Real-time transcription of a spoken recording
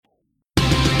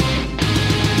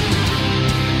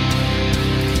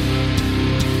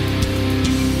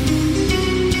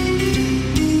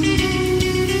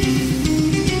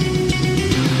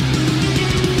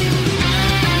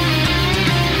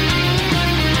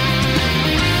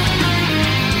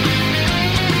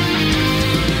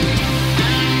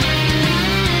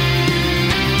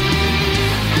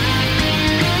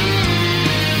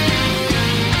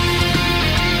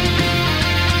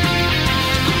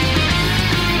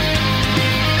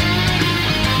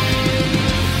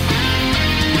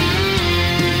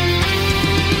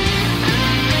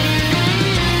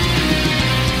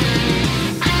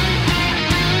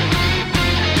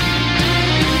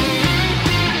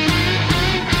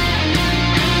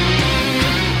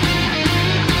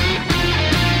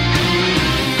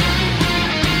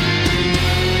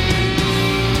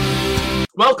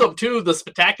welcome to the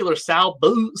spectacular Sal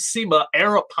Buscema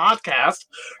era podcast.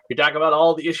 We talk about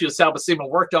all the issues Sal Buscema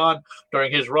worked on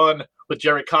during his run with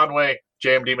Jerry Conway,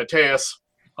 JMD Mateus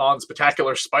on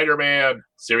Spectacular Spider-Man.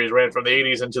 Series ran from the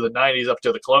 80s into the 90s up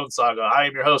to the Clone Saga. I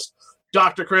am your host,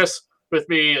 Dr. Chris. With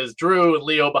me is Drew and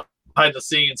Leo behind the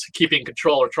scenes, keeping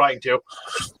control or trying to.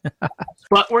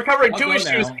 But we're covering two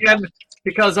issues again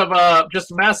because of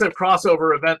just massive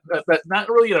crossover event. Not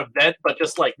really an event, but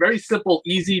just like very simple,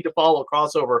 easy to follow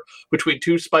crossover between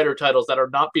two Spider titles that are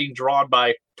not being drawn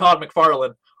by Todd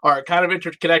McFarlane, are kind of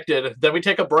interconnected. Then we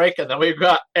take a break, and then we've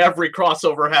got every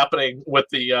crossover happening with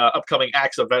the upcoming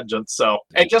Acts of Vengeance. So,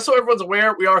 and just so everyone's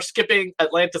aware, we are skipping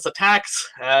Atlantis Attacks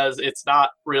as it's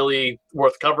not really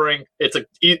worth covering. It's a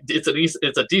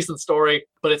decent story,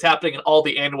 but it's happening in all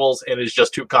the annuals and is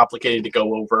just too complicated to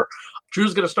go over.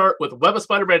 Drew's going to start with Web of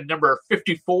Spider-Man number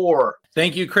 54.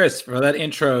 Thank you, Chris, for that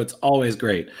intro. It's always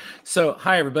great. So,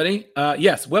 hi, everybody.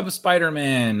 Yes, Web of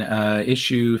Spider-Man,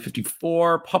 issue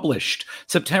 54, published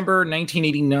September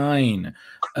 1989.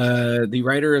 The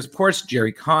writer is, of course,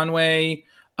 Jerry Conway.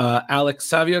 Alex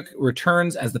Saviuk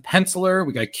returns as the penciler.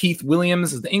 We got Keith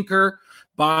Williams as the inker.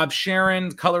 Bob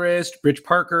Sharon, colorist. Rich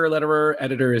Parker, letterer.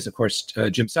 Editor is, of course,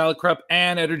 Jim Salicrup.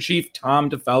 And editor-in-chief Tom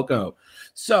DeFalco.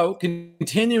 So,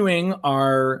 continuing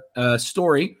our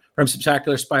story from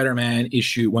Spectacular Spider-Man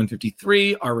issue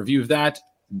 153, our review of that,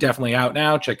 definitely out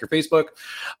now. Check your Facebook.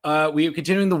 We are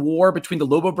continuing the war between the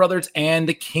Lobo brothers and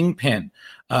the Kingpin.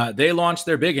 They launched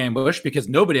their big ambush because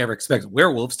nobody ever expects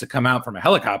werewolves to come out from a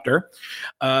helicopter.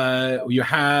 You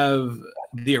have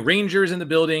the Arrangers in the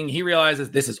building. He realizes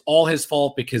this is all his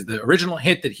fault because the original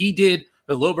hit that he did,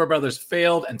 the Lobo brothers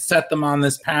failed and set them on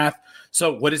this path.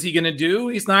 So what is he going to do?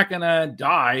 He's not going to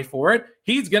die for it.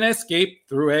 He's going to escape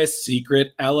through a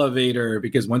secret elevator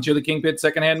because once you're the Kingpin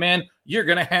secondhand man, you're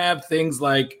going to have things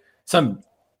like some,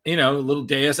 little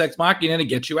Deus Ex Machina to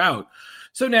get you out.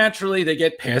 So naturally, they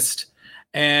get pissed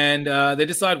and they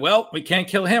decide, well, we can't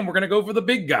kill him. We're going to go for the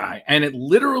big guy. And it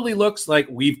literally looks like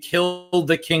we've killed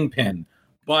the Kingpin.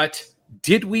 But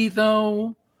did we,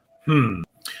 though?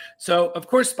 So, of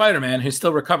course, Spider-Man, who's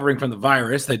still recovering from the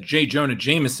virus that J. Jonah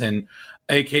Jameson,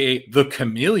 a.k.a. the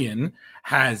Chameleon,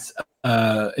 has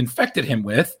infected him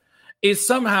with, is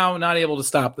somehow not able to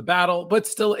stop the battle, but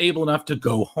still able enough to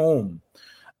go home.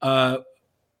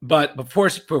 But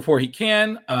before he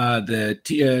can,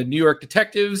 the New York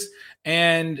detectives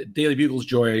and Daily Bugle's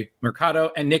Joy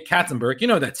Mercado and Nick Katzenberg,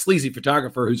 that sleazy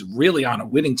photographer who's really on a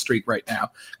winning streak right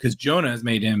now because Jonah has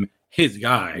made him his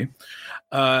guy.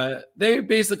 They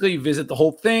basically visit the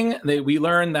whole thing. We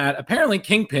learn that apparently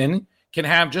Kingpin can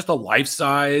have just a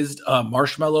life-sized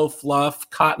marshmallow fluff,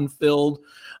 cotton-filled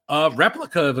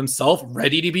replica of himself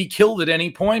ready to be killed at any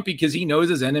point because he knows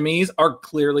his enemies are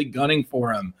clearly gunning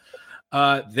for him.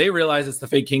 They realize it's the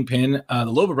fake Kingpin. The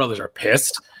Lobo brothers are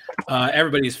pissed.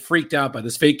 Everybody's freaked out by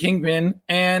this fake Kingpin,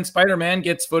 and Spider-Man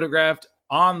gets photographed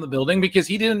on the building because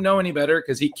he didn't know any better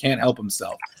because he can't help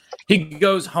himself. He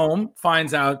goes home,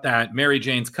 finds out that Mary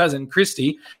Jane's cousin,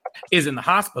 Christy, is in the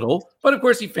hospital. But, of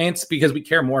course, he faints because we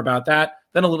care more about that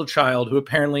than a little child who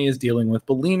apparently is dealing with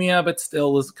bulimia, but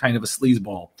still is kind of a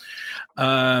sleazeball.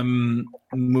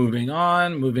 Moving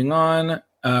on.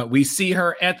 We see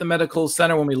her at the medical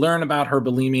center when we learn about her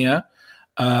bulimia.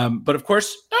 But, of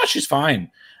course, she's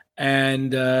fine.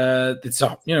 And it's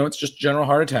just general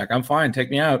heart attack. I'm fine.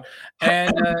 Take me out.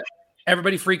 And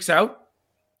everybody freaks out,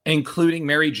 including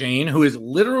Mary Jane, who has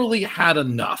literally had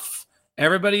enough.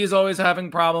 Everybody is always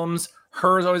having problems.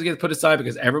 Hers always gets put aside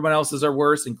because everyone else's are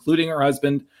worse, including her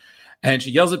husband. And she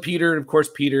yells at Peter. And, of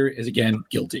course, Peter is, again,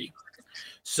 guilty.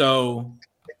 So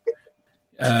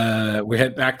we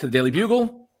head back to the Daily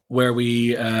Bugle, where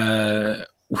where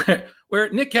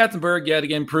Nick Katzenberg yet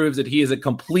again proves that he is a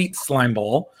complete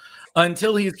slimeball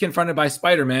until he's confronted by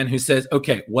Spider-Man, who says,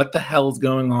 okay, what the hell's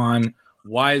going on?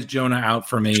 Why is Jonah out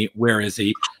for me? Where is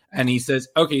he? And he says,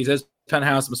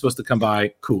 penthouse, I'm supposed to come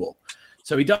by. Cool.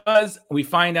 So he does. We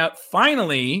find out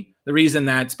finally the reason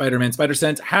that Spider-Man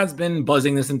Spider-Sense has been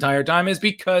buzzing this entire time is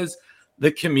because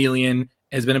the Chameleon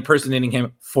has been impersonating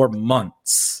him for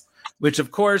months, which,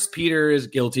 of course, Peter is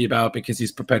guilty about because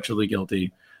he's perpetually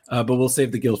guilty. But we'll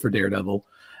save the guilt for Daredevil.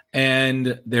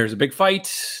 And there's a big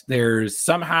fight. There's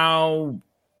somehow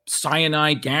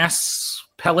cyanide gas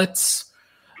pellets.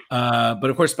 But,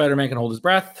 of course, Spider-Man can hold his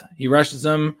breath. He rushes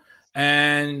them.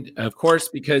 And, of course,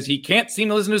 because he can't seem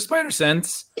to listen to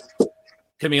Spider-Sense,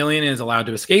 Chameleon is allowed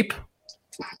to escape,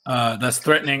 thus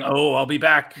threatening, I'll be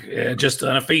back just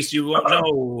on a face you won't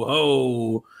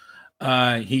know.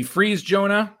 He frees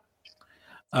Jonah.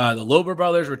 The Lobo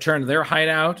brothers return to their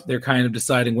hideout. They're kind of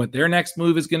deciding what their next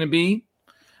move is going to be.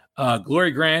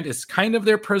 Glory Grant is kind of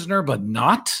their prisoner, but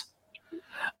not.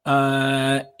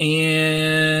 And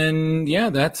yeah,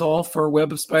 that's all for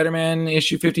Web of Spider-Man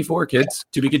issue 54, kids.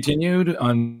 To be continued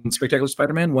on Spectacular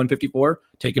Spider-Man 154,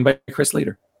 taken by Chris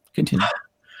later. Continue.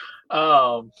 It's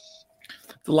a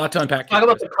lot to unpack. Talk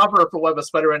about the cover for Web of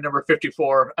Spider-Man number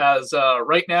 54. As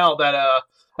right now, that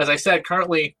as I said,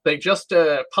 currently they just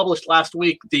published last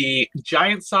week the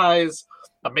giant size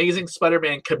Amazing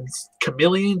Spider-Man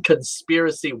Chameleon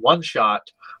Conspiracy one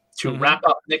shot to wrap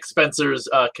up Nick Spencer's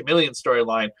Chameleon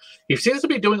storyline. He seems to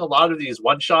be doing a lot of these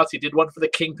one-shots. He did one for the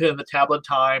Kingpin, the Tablet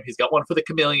Time. He's got one for the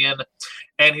Chameleon.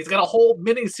 And he's got a whole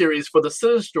mini-series for the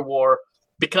Sinister War,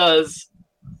 because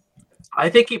I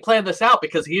think he planned this out,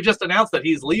 because he just announced that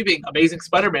he's leaving Amazing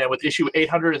Spider-Man with issue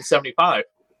 875.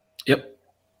 Yep.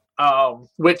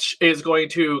 Which is going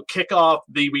to kick off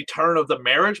the return of the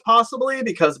marriage, possibly,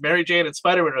 because Mary Jane and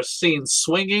Spider-Man are seen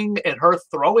swinging and her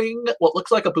throwing what looks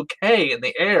like a bouquet in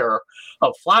the air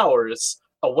of flowers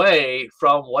away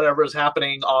from whatever is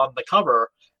happening on the cover.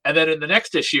 And then in the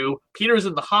next issue, Peter's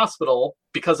in the hospital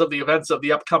because of the events of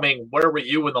the upcoming Where Were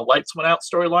You When the Lights Went Out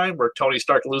storyline, where Tony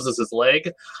Stark loses his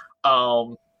leg.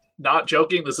 Not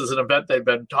joking, this is an event they've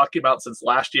been talking about since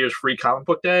last year's Free Comic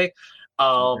Book Day.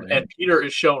 And Peter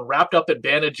is shown wrapped up in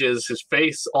bandages, his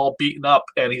face all beaten up,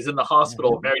 and he's in the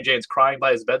hospital. Mary Jane's crying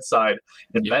by his bedside,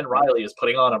 and Ben Reilly is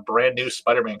putting on a brand new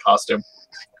Spider-Man costume.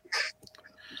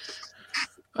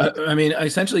 I mean,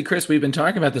 essentially, Chris, we've been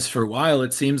talking about this for a while.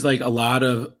 It seems like a lot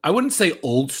of, I wouldn't say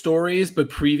old stories, but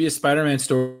previous Spider-Man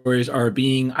stories are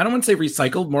being, I don't want to say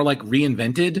recycled, more like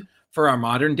reinvented for our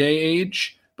modern day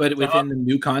age, but within the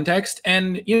new context.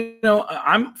 And, you know,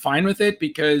 I'm fine with it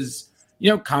because, you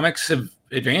know, comics have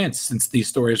advanced since these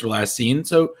stories were last seen.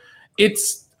 So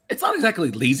it's not exactly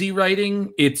lazy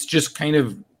writing. It's just kind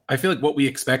of, I feel like what we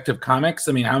expect of comics.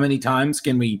 I mean, how many times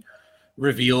can we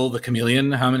reveal the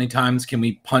Chameleon? How many times can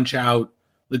we punch out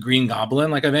the Green Goblin?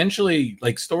 Like, eventually,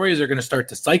 like, stories are going to start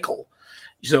to cycle.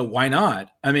 So why not?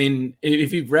 I mean,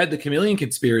 if you've read the Chameleon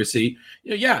Conspiracy,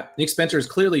 you know, yeah, Nick Spencer is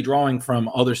clearly drawing from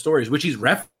other stories, which he's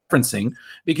referencing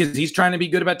because he's trying to be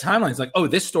good about timelines. Like, oh,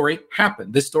 this story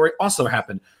happened. This story also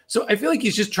happened. So I feel like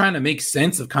he's just trying to make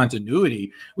sense of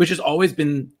continuity, which has always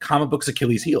been comic books'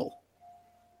 Achilles heel.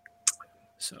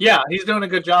 So. Yeah, he's doing a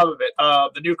good job of it.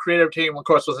 The new creative team, of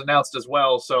course, was announced as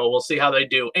well, so we'll see how they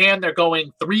do. And they're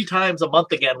going 3 times a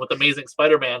month again with Amazing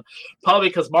Spider-Man, probably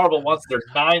because Marvel wants their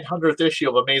 900th issue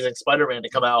of Amazing Spider-Man to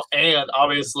come out. And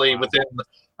obviously, within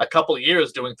a couple of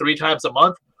years, doing 3 times a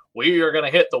month, we are going to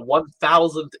hit the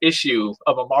 1,000th issue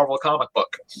of a Marvel comic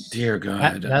book. Dear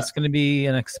God. That's going to be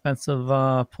an expensive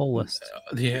pull list.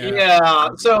 Yeah.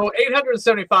 So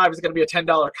 875 is going to be a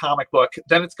 $10 comic book.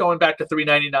 Then it's going back to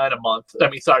 $3.99 a month. I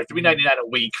mean, sorry, $3.99 a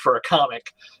week for a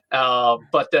comic.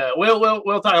 But we'll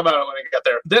talk about it when we get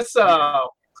there. This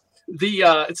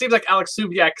it seems like Alex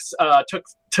Subiak's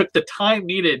took the time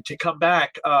needed to come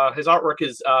back. His artwork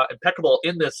is impeccable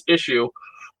in this issue.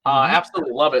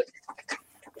 Absolutely love it.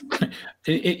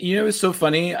 You know, it's so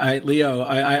funny, Leo.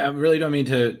 I really don't mean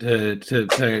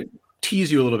to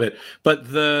tease you a little bit, but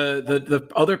the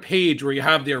other page where you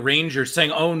have the arranger saying,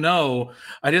 "Oh no,"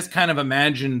 I just kind of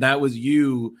imagined that was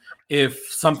you if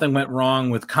something went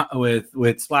wrong with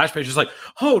splash pages. Like,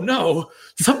 oh no,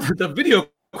 the video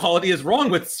quality is wrong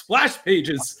with splash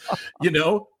pages, you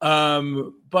know.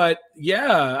 But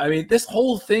yeah, I mean, this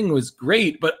whole thing was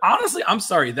great. But honestly, I'm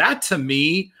sorry, that to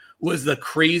me was the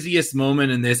craziest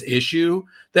moment in this issue,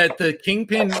 that the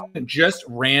Kingpin just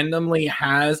randomly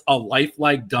has a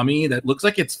lifelike dummy that looks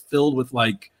like it's filled with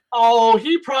like... Oh,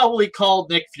 he probably called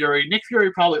Nick Fury. Nick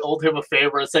Fury probably owed him a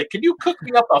favor and said, "Can you cook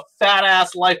me up a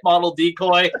fat-ass life model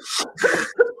decoy?"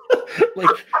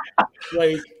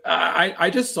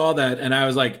 I just saw that and I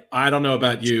was like, I don't know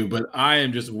about you, but I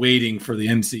am just waiting for the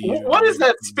MCU. What is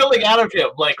that spilling out of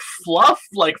him? Like fluff?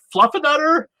 Like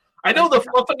Fluffernutter? I know the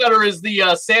Fluffernutter is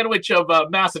the sandwich of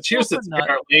Massachusetts,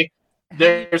 apparently.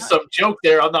 There's some joke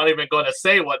there. I'm not even going to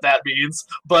say what that means.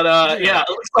 But, yeah, it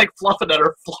looks like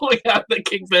Fluffernutter flowing out of the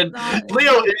Kingpin.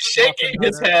 Leo is shaking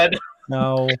his head.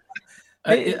 No.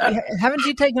 Haven't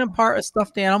you taken apart a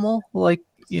stuffed animal? Like,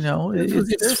 you know,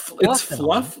 it's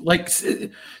fluff. Like,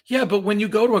 yeah, but when you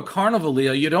go to a carnival,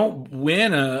 Leo, you don't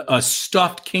win a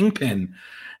stuffed Kingpin.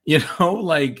 You know,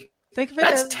 like... Think of it.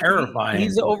 That's terrifying.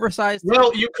 He's oversized.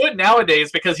 Well, you could nowadays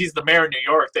because he's the mayor of New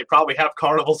York. They probably have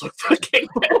carnivals with the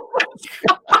Kingpin.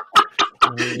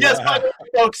 Yes, by the way,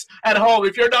 folks at home,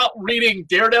 if you're not reading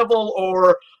Daredevil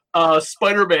or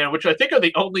Spider-Man, which I think are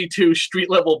the only 2 street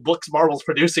level books Marvel's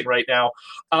producing right now,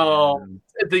 I'm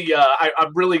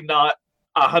really not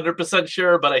 100%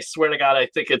 sure, but I swear to God, I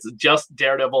think it's just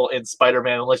Daredevil and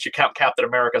Spider-Man, unless you count Captain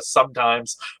America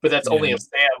sometimes. But that's only if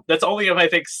Sam. That's only if I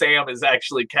think Sam is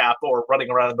actually Cap or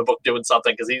running around in the book doing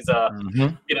something, because he's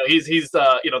he's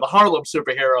the Harlem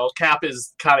superhero. Cap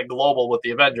is kind of global with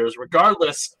the Avengers.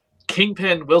 Regardless,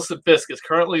 Kingpin Wilson Fisk is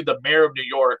currently the mayor of New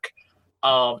York.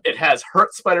 It has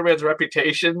hurt Spider-Man's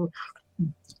reputation,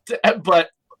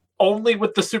 but only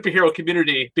with the superhero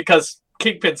community, because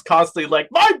Kingpin's constantly like,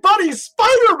 my buddy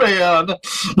Spider-Man!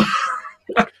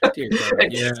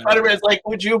 Spider-Man's like,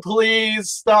 would you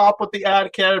please stop with the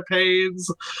ad campaigns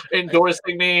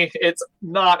endorsing me? It's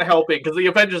not helping, because the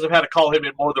Avengers have had to call him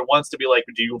in more than once to be like,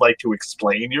 do you like to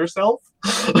explain yourself?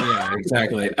 Yeah,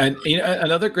 exactly. And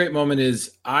another great moment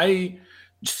is I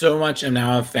so much am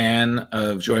now a fan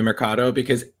of Joy Mercado,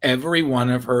 because every one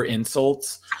of her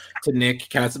insults to Nick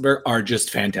Katzenberg are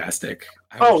just fantastic.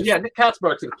 Nick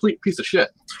Katzenberg's a complete piece of shit.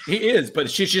 He is, but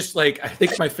she's just like, I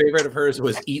think my favorite of hers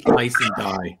was eat lice and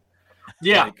die.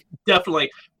 Yeah,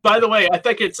 definitely. By the way, I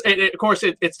think it's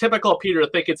typical of Peter to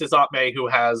think it's his Aunt May who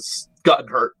has gotten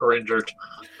hurt or injured.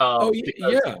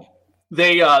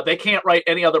 They can't write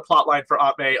any other plot line for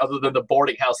Aunt May other than the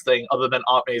boarding house thing, other than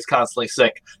Aunt May is constantly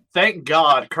sick. Thank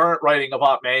God, current writing of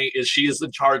Aunt May is she's in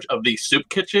charge of the soup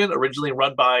kitchen, originally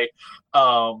run by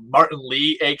Martin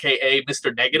Lee, a.k.a.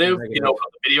 Mr. Negative, from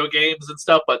the video games and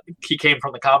stuff, but he came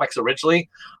from the comics originally.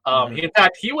 In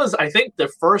fact, he was, I think, the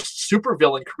first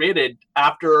supervillain created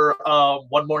after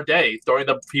One More Day.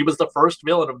 He was the first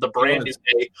villain of the Brand New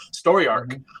Day story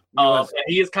arc. And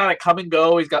he has kind of come and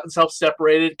go. He's gotten himself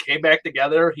separated, came back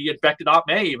together. He infected Aunt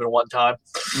May even one time.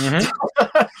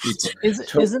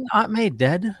 Isn't Aunt May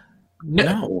dead?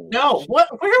 No.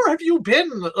 Where have you been,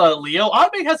 Leo? Aunt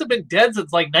May hasn't been dead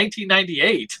since like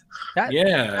 1998.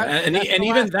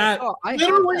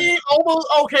 Literally almost.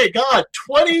 Okay, God,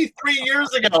 23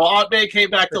 years ago, Aunt May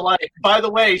came back to life. By the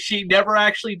way, she never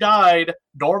actually died.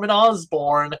 Norman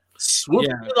Osborn swooped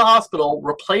into the hospital,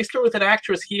 replaced her with an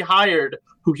actress he hired,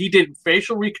 who he did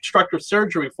facial reconstructive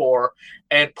surgery for,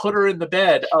 and put her in the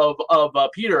bed of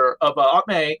Aunt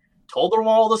May. Told her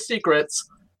all the secrets.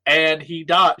 And he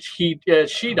died. She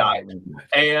died,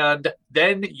 and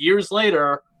then years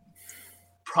later,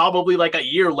 probably like a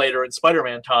year later in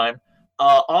Spider-Man time,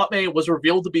 Aunt May was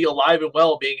revealed to be alive and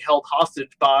well, being held hostage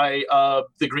by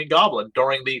the Green Goblin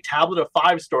during the Tablet of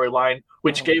Five storyline,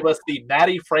 which gave us the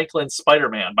Matty Franklin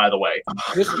Spider-Man, by the way.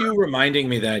 Just you reminding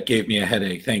me that gave me a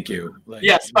headache. Thank you.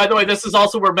 Yes, by the way, this is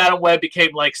also where Madam Web became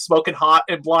like smoking hot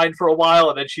and blind for a while,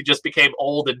 and then she just became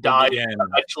old and died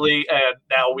eventually, and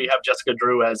now we have Jessica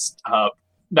Drew as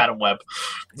Madam Web,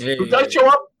 who does show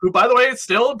up, who, by the way, is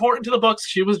still important to the books.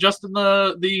 She was just in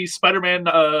the Spider-Man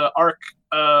arc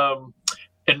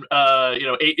in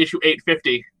issue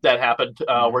 850 that happened,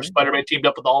 where Spider-Man teamed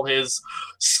up with all his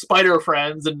spider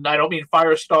friends, and I don't mean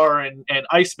Firestar and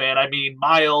Iceman, I mean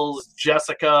Miles,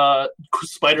 Jessica,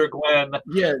 Spider-Gwen,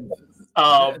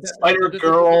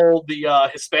 Spider-Girl, the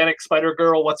Hispanic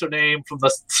Spider-Girl, what's her name from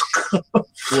the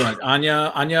what,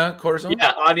 Anya Corazon?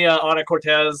 Yeah, Ana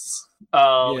Cortez,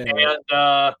 and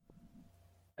I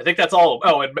think that's all.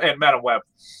 Oh, and Madam Web.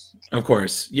 Of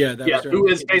course. Who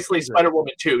is basically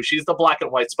Spider-Woman 2. She's the black and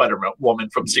white Spider-Woman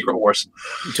from Secret Wars.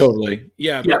 Totally.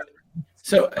 Yeah.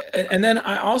 So, and then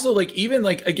I also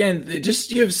again,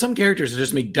 just you have some characters that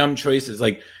just make dumb choices.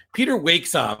 Like Peter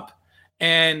wakes up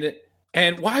and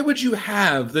why would you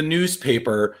have the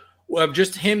newspaper of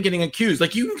just him getting accused?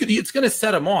 Like it's going to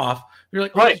set him off. You're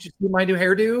like, did you see my new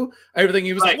hairdo? Everything.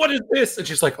 He was like, what is this? And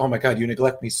she's like, oh my God, you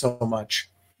neglect me so much.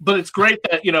 But it's great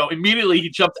that, immediately he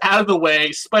jumps out of the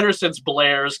way, Spider-Sense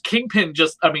blares, Chameleon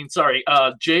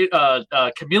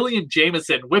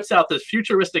Jameson whips out this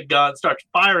futuristic gun, starts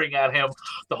firing at him.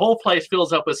 The whole place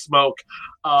fills up with smoke.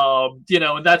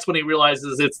 And that's when he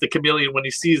realizes it's the Chameleon when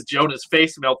he sees Jonah's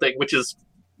face melting, which is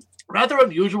rather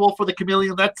unusual for the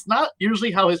Chameleon. That's not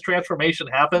usually how his transformation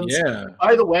happens. Yeah.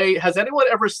 By the way, has anyone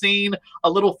ever seen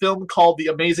a little film called The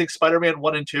Amazing Spider-Man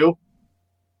 1 and 2?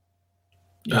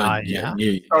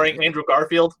 Starring Andrew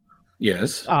Garfield.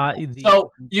 Yes. So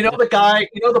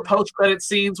the post-credit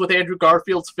scenes with Andrew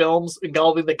Garfield's films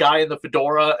involving the guy in the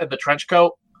fedora and the trench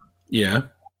coat. Yeah.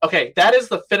 Okay, that is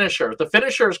the finisher. The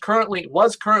finisher was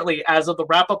currently, as of the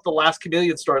wrap up the last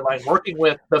Chameleon storyline, working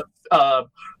with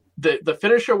the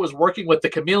finisher was working with the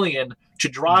Chameleon to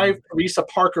drive Teresa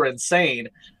Parker insane.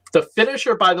 The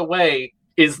finisher, by the way,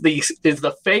 is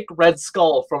the fake Red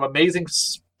Skull from Amazing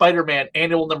Spider-Man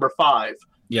Annual Number 5.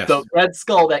 Yes. The Red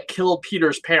Skull that killed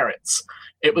Peter's parents.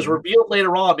 It was revealed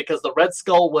later on because the Red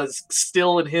Skull was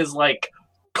still in his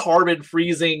carbon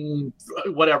freezing,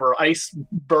 whatever,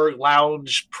 iceberg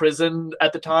lounge prison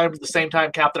at the time. At the same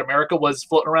time, Captain America was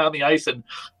floating around the ice and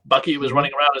Bucky was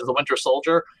running around as the Winter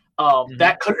Soldier.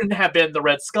 That couldn't have been the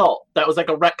Red Skull. That was like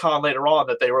a retcon later on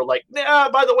that they were like, yeah,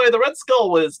 by the way, the Red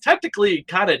Skull was technically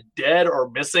kind of dead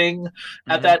or missing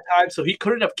at that time, so he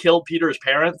couldn't have killed Peter's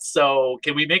parents. So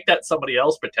can we make that somebody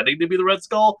else pretending to be the Red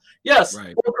Skull? Yes,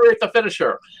 we'll create the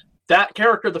Finisher. That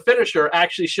character, the Finisher,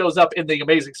 actually shows up in the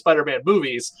Amazing Spider-Man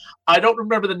movies. I don't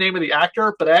remember the name of the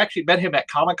actor, but I actually met him at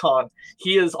Comic-Con.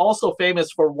 He is also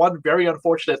famous for one very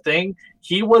unfortunate thing.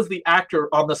 He was the actor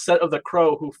on the set of The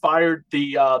Crow who fired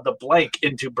the blank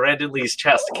into Brandon Lee's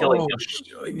chest, killing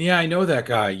him. Yeah, I know that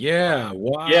guy. Yeah,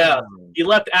 wow. Yeah, he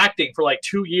left acting for like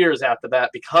 2 years after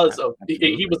that because of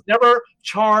he was never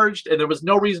charged, and there was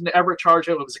no reason to ever charge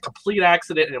him. It was a complete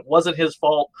accident, and it wasn't his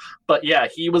fault. But yeah,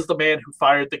 he was the man who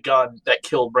fired the gun that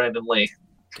killed Brandon Lee.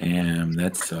 Damn,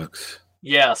 that sucks.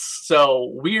 Yes,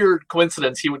 so weird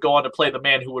coincidence. He would go on to play the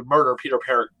man who would murder Peter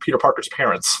Parker's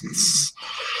parents.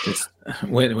 Just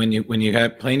when you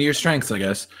have playing to your strengths, I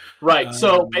guess. Right.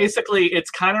 So basically,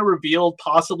 it's kind of revealed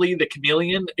possibly the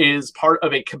Chameleon is part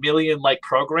of a Chameleon-like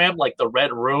program, like the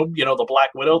Red Room. You know, the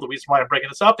Black Widow. The reason why I'm bringing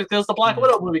this up is because the Black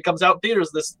Widow movie comes out in theaters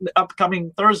this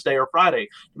upcoming Thursday or Friday,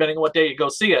 depending on what day you go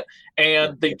see it.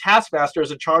 And the Taskmaster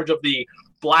is in charge of the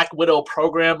Black Widow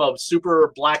program of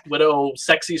super Black Widow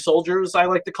sexy soldiers, I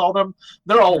like to call them.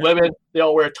 They're all women. They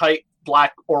all wear tight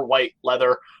black or white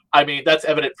leather. I mean, that's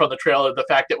evident from the trailer. The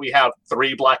fact that we have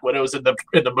 3 Black Widows in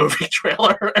the movie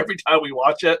trailer every time we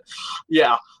watch it.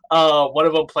 Yeah. One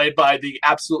of them played by the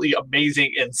absolutely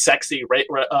amazing and sexy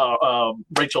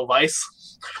Rachel Weisz.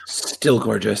 Still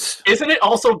gorgeous. Isn't it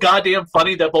also goddamn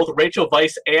funny that both Rachel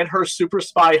Weisz and her super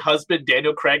spy husband,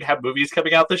 Daniel Craig, have movies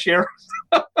coming out this year?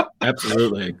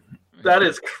 Absolutely. That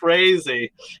is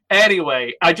crazy.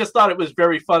 Anyway, I just thought it was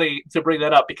very funny to bring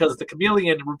that up because the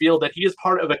Chameleon revealed that he is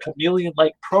part of a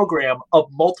chameleon-like program of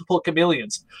multiple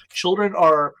chameleons. Children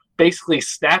are basically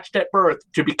snatched at birth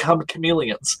to become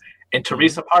chameleons. And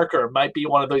Teresa Parker might be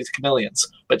one of those chameleons,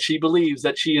 but she believes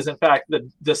that she is, in fact,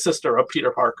 the sister of Peter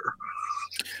Parker.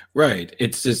 Right.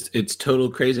 It's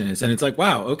total craziness. And it's like,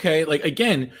 wow, okay. Like,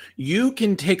 again, you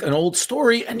can take an old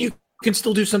story and you can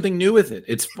still do something new with it.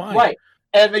 It's fine. Right.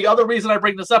 And the other reason I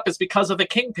bring this up is because of the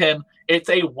Kingpin. It's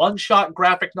a one-shot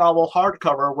graphic novel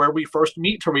hardcover where we first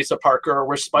meet Teresa Parker,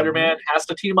 where Spider-Man has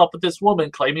to team up with this woman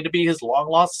claiming to be his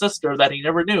long-lost sister that he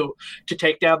never knew to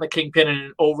take down the Kingpin in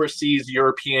an overseas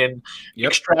European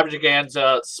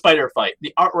extravaganza spider fight.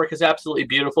 The artwork is absolutely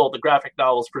beautiful. The graphic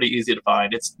novel is pretty easy to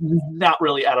find. It's not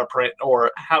really out of print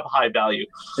or have high value.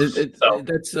 Is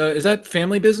that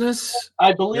family business?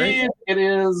 I believe it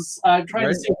is. I'm trying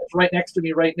to see if it's right next to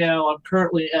me right now. I'm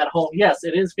currently at home. Yes,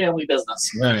 it is family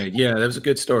business. Right. Yeah, that was a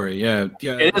good story. Yeah.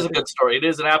 It is a good story. It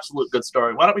is an absolute good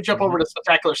story. Why don't we jump over to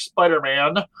Spectacular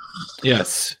Spider-Man?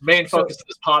 Yes. Main focus of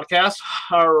this podcast.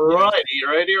 All righty.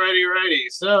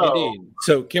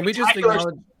 So can we just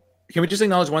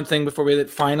acknowledge one thing before we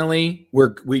finally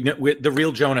we the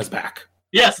real Jonah's back.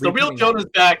 Yes, the real Jonah's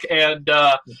back, and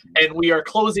we are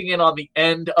closing in on the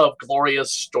end of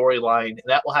Gloria's storyline, and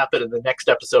that will happen in the next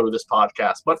episode of this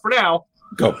podcast. But for now,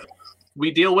 we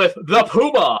deal with the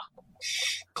Puma.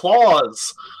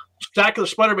 Claws. Spectacular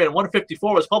Spider-Man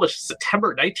 154 was published September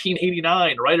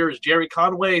 1989. Writer is Jerry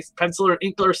Conway. Penciler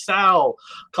and inkler Sal.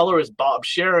 Color is Bob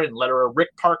Sharon. Letterer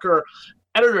Rick Parker.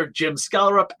 Editor Jim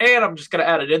Skellerup. And I'm just going to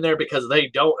add it in there because they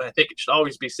don't, and I think it should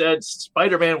always be said,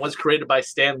 Spider-Man was created by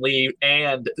Stan Lee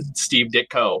and Steve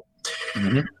Ditko.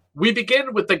 We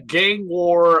begin with the gang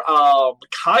war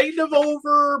kind of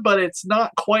over, but it's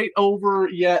not quite over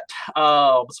yet.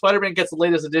 Spider-Man gets the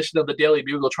latest edition of the Daily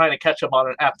Bugle, trying to catch him on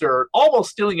it after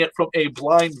almost stealing it from a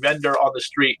blind vendor on the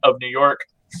street of New York.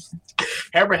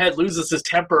 Hammerhead loses his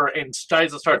temper and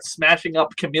tries to start smashing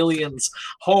up Chameleon's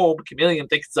home. Chameleon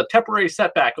thinks it's a temporary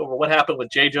setback over what happened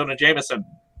with J. Jonah Jameson.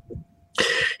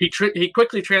 He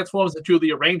quickly transforms into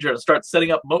the Arranger and starts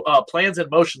setting up plans in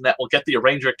motion that will get the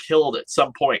Arranger killed at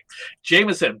some point.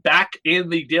 Jameson, back in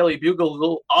the Daily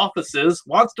Bugle offices,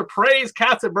 wants to praise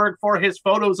Katzenberg for his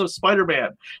photos of Spider-Man.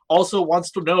 Also wants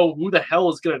to know who the hell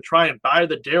is going to try and buy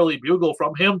the Daily Bugle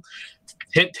from him.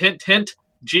 Hint, hint, hint.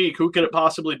 Gee, who could it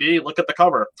possibly be? Look at the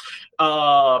cover.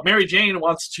 Mary Jane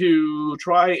wants to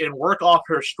try and work off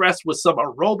her stress with some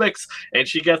aerobics, and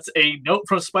she gets a note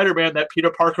from Spider-Man that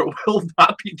Peter Parker will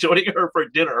not be joining her for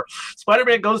dinner.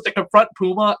 Spider-Man goes to confront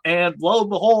Puma, and lo and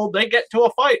behold, they get to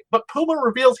a fight. But Puma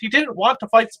reveals he didn't want to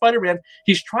fight Spider-Man.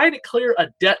 He's trying to clear a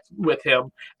debt with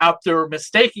him after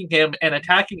mistaking him and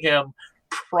attacking him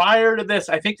prior to this.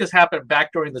 I think this happened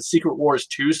back during the Secret Wars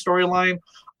 2 storyline.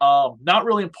 Not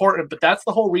really important, but that's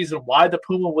the whole reason why the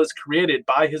Puma was created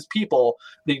by his people,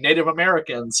 the Native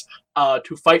Americans,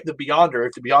 to fight the Beyonder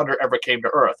if the Beyonder ever came to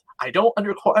Earth. I don't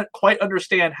quite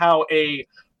understand how a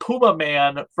Puma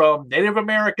man from Native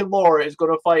American lore is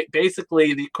going to fight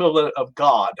basically the equivalent of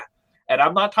God. And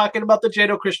I'm not talking about the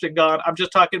Judeo-Christian God. I'm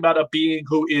just talking about a being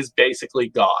who is basically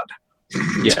God.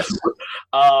 Yes.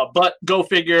 But go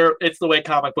figure, it's the way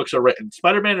comic books are written.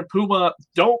 Spider-Man and Puma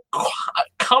don't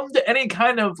come to any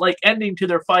kind of like ending to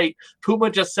their fight. Puma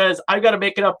just says, I got to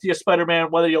make it up to you, Spider-Man,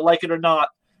 whether you like it or not.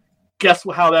 Guess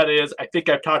how that is? I think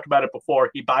I've talked about it before.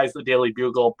 He buys the Daily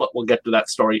Bugle, but we'll get to that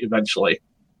story eventually.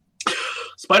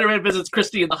 Spider-Man visits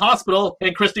Christy in the hospital,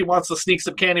 and Christy wants to sneak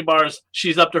some candy bars.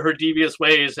 She's up to her devious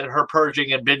ways and her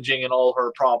purging and binging and all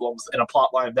her problems in a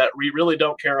plotline that we really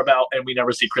don't care about, and we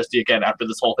never see Christy again after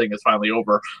this whole thing is finally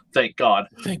over. Thank God.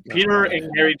 Peter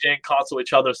and Mary Jane console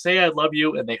each other, say I love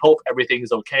you, and they hope everything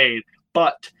is okay.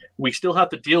 But we still have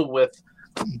to deal with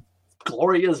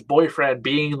Gloria's boyfriend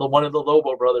being one of the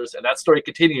Lobo brothers, and that story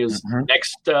continues in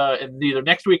either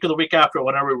next week or the week after,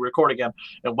 whenever we record again,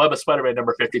 in Web of Spider-Man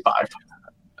number 55.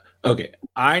 Okay,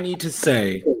 I need to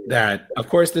say that, of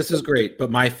course, this is great,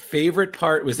 but my favorite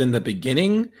part was in the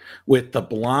beginning with the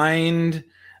blind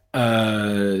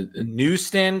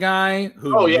newsstand guy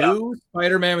who knew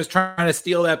Spider-Man was trying to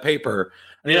steal that paper,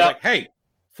 and he was like, "Hey,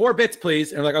 4 bits,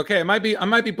 please." And I'm like, "Okay, I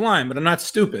might be blind, but I'm not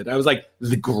stupid." I was like,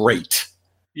 "Great."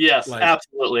 Yes,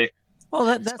 absolutely. Well,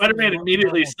 that's Spider-Man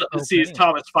immediately sees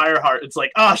Thomas Fireheart. It's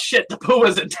like, oh shit, the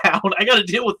Puma's in town. I got to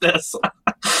deal with this.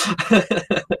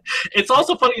 It's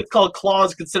also funny it's called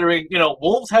claws, considering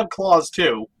wolves have claws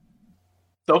too,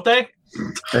 don't they?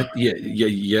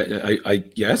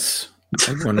 Yes.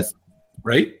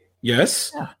 Right?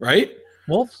 Yes. Yeah. Right.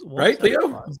 Wolves right, Leo?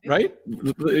 Claws, yeah. Right?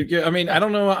 Yeah. I mean, I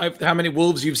don't know how many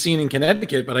wolves you've seen in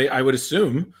Connecticut, but I would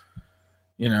assume,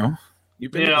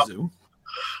 you've been to the zoo.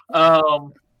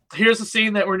 Here's a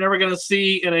scene that we're never going to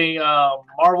see in a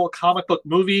Marvel comic book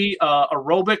movie.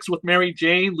 Aerobics with Mary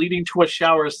Jane leading to a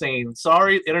shower scene.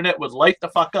 Sorry, the internet would light the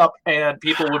fuck up and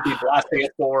people would be blasting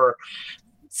it for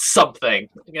something,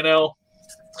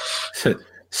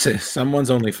 Someone's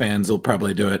OnlyFans will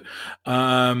probably do it.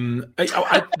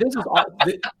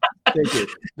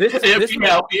 This is thank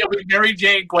you. With Mary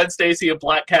Jane, Gwen Stacy, and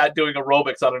Black Cat doing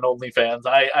aerobics on an OnlyFans.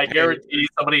 I guarantee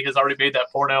somebody has already made that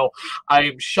porno. I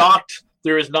am shocked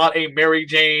there is not a Mary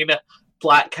Jane,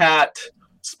 Black Cat,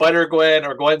 Spider-Gwen,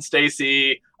 or Gwen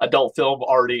Stacy adult film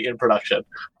already in production.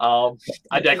 I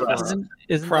digress.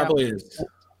 Isn't probably is.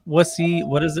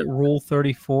 What is it? Rule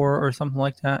 34 or something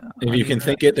like that? If you can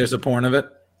think it, there's a porn of it.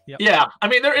 Yep. Yeah, I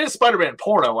mean there is Spider-Man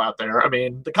porno out there. I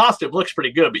mean the costume looks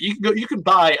pretty good, but you can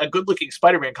buy a good-looking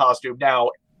Spider-Man costume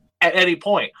now at any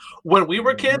point. When we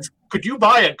were kids, could you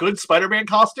buy a good Spider-Man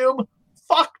costume?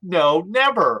 Fuck no,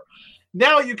 never.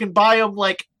 Now you can buy them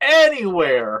like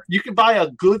anywhere. You can buy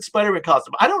a good Spider-Man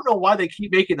costume. I don't know why they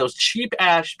keep making those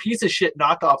cheap-ass piece of shit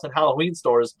knockoffs in Halloween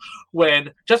stores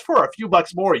when just for a few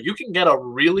bucks more, you can get a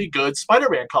really good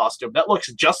Spider-Man costume that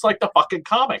looks just like the fucking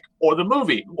comic or the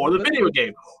movie or the video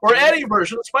game or any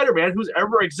version of Spider-Man who's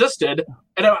ever existed.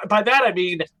 And by that, I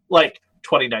mean like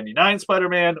 2099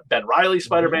 Spider-Man, Ben Reilly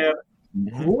Spider-Man,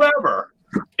 whoever.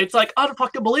 It's like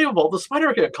unfucking believable. The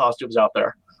Spider-Man costumes out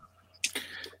there.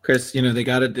 Chris, they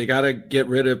gotta get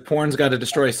rid of porn's got to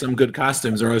destroy some good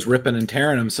costumes. They're always ripping and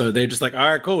tearing them, so they're just like, all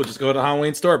right, cool, just go to the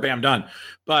Halloween store, bam, done.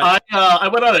 But I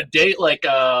went on a date like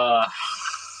oh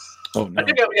no.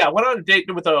 I went on a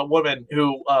date with a woman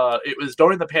who it was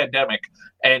during the pandemic,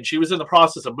 and she was in the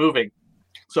process of moving.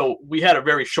 So we had a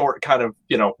very short kind of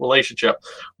relationship,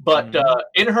 but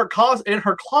in her closet,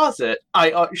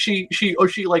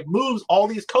 she like moves all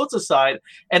these coats aside,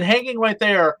 and hanging right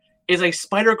there is a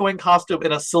Spider-Gwen costume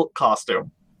in a silk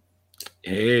costume.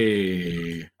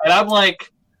 Hey. And I'm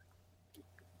like,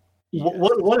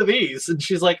 what are these? And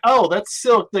she's like, oh, that's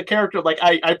Silk, the character. Like,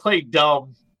 I played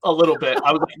dumb a little bit.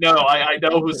 I was like, no, I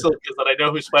know who Silk is and I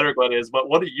know who Spider-Gwen is, but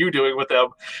what are you doing with them?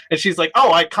 And she's like,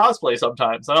 oh, I cosplay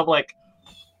sometimes. And I'm like,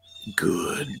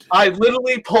 good. I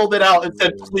literally pulled it out and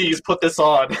said, please put this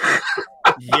on.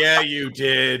 Yeah, you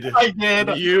did. I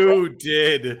did. You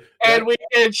did.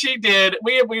 And she did.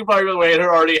 We by the way had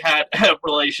already had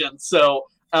relations. So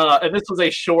and this was a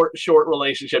short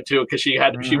relationship too, because she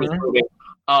was moving.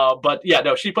 But yeah,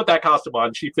 no, she put that costume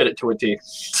on. She fit it to a T.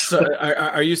 So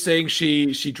are you saying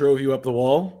she drove you up the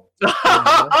wall?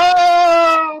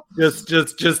 I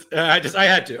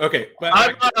had to. Okay, but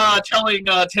I'm not telling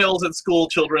tales at school,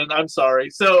 children. I'm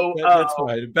sorry. So that's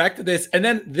fine. Back to this, and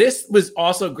then this was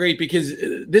also great because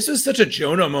this was such a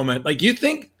Jonah moment. Like you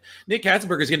think Nick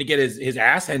Katzenberg is going to get his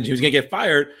ass handed, he was going to get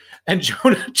fired, and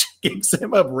Jonah gives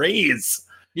him a raise.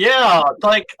 Yeah,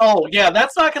 like, oh yeah,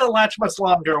 that's not going to latch much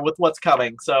longer with what's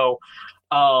coming. So,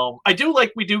 I do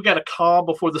like we do get a calm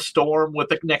before the storm with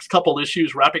the next couple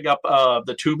issues, wrapping up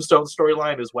the Tombstone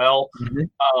storyline as well.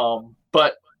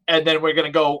 But and then we're going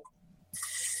to go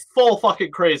full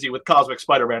fucking crazy with Cosmic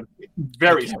Spider-Man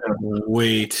very soon.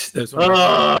 Wait, we're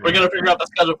gonna figure out the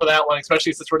schedule for that one,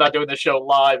 especially since we're not doing the show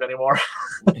live anymore.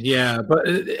 Yeah, but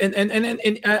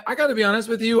and I got to be honest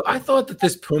with you, I thought that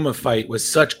this Puma fight was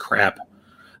such crap.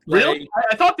 Really?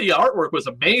 I thought the artwork was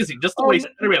amazing. Just the way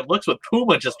Spider-Man looks with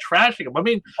Puma just trashing him. I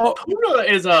mean, Puma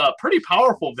is a pretty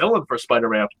powerful villain for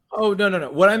Spider-Man. Oh,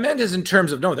 no. What I meant is in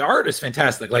terms of, the art is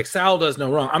fantastic. Like, Sal does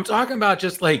no wrong. I'm talking about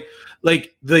just like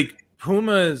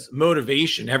Puma's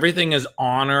motivation. Everything is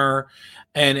honor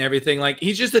and everything. Like,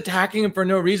 he's just attacking him for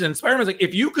no reason. Spider-Man's like,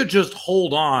 if you could just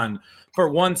hold on for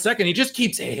 1 second, he just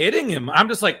keeps hitting him. I'm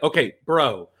just like, okay,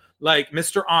 bro, like,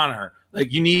 Mr. Honor.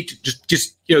 Like, you need to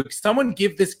just someone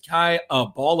give this guy a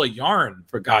ball of yarn,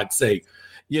 for God's sake,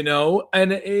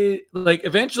 And like,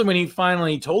 eventually when he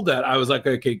finally told that, I was like,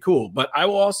 okay, cool. But I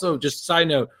will also just side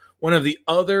note, one of the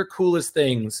other coolest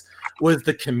things was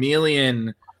the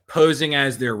Chameleon posing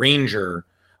as their Ranger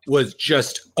was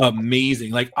just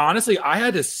amazing. Like, honestly, I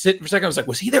had to sit for a second. I was like,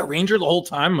 was he their Ranger the whole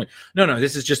time? I'm like, no,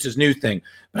 this is just his new thing.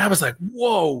 But I was like,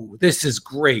 whoa, this is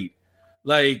great.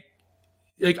 Like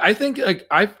I think, like,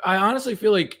 I honestly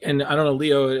feel like, and I don't know,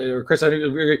 Leo or Chris, I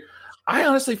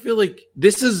honestly feel like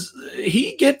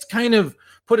he gets kind of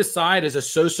put aside as a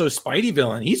so-so Spidey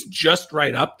villain. He's just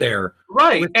right up there.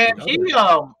 Right. And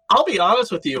I'll be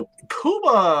honest with you,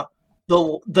 Puma,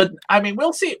 I mean,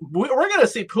 we'll see. We're going to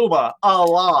see Puma a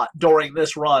lot during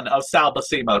this run of Sal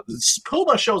Buscema.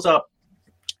 Puma shows up,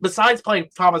 besides playing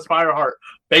Thomas Fireheart,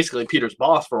 basically Peter's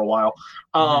boss for a while.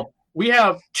 We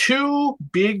have two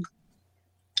big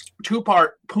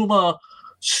two-part Puma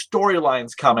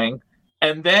storylines coming,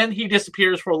 and then he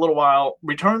disappears for a little while,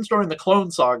 returns during the Clone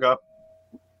Saga,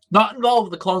 not involved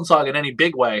with the Clone Saga in any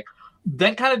big way,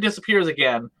 then kind of disappears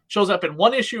again, shows up in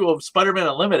one issue of Spider-Man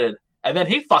Unlimited, and then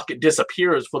he fucking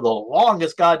disappears for the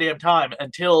longest goddamn time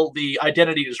until the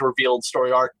identity is revealed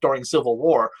story arc during Civil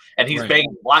War, and he's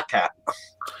banging Black Cat.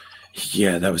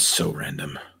 Yeah, that was so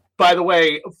random. By the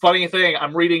way, funny thing,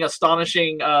 I'm reading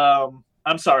Astonishing...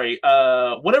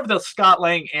 whatever the Scott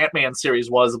Lang Ant-Man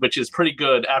series was, which is pretty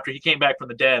good after he came back from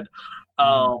the dead.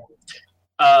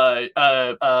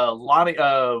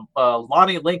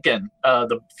 Lonnie Lincoln,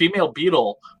 the female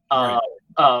Beetle,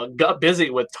 got busy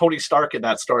with Tony Stark in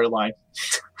that storyline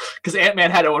because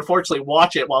Ant-Man had to unfortunately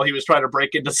watch it while he was trying to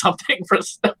break into something for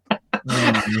stuff.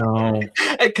 Oh, no.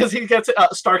 Because he gets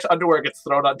Stark's underwear gets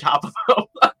thrown on top of him.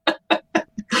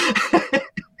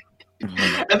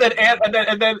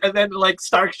 And then like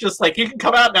Stark's just like, you can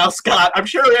come out now, Scott. I'm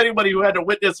sure anybody who had to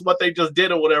witness what they just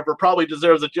did or whatever probably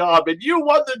deserves a job, and you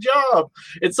won the job.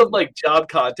 It's some like job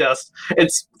contest.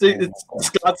 It's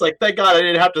Scott's like, thank God I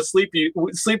didn't have to sleep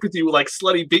with you like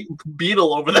slutty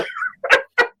Beetle over there.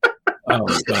 Oh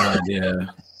God, yeah.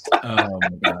 Oh my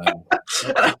God.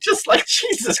 And I'm just like,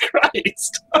 Jesus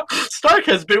Christ. Stark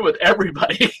has been with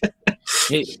everybody.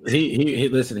 He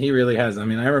listen, he really has. I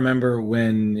mean, I remember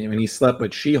when he slept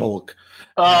with She-Hulk.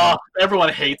 Everyone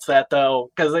hates that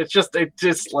though, because it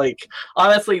just like,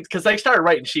 honestly, because they started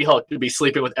writing She-Hulk to be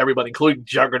sleeping with everybody, including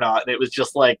Juggernaut, and it was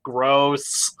just like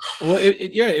gross. Well,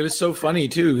 it was so funny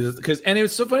too, and it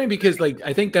was so funny because like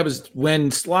I think that was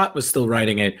when Slott was still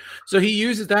writing it, so he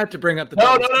uses that to bring up the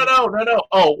no.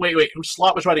 Oh wait,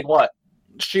 Slott was writing what?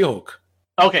 She-Hulk.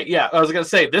 Okay, yeah, I was gonna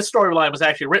say this storyline was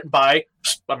actually written by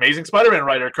Amazing Spider-Man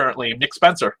writer currently, Nick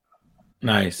Spencer.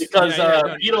 Nice. Because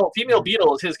female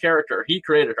Beetle is his character. He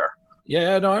created her.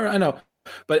 Yeah, no, I know.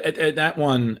 But at that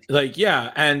one, like,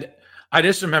 yeah, and I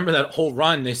just remember that whole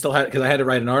run. They still had, because I had to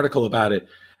write an article about it.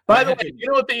 By the way, you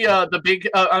know what the big?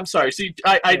 I'm sorry. See,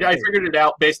 I figured it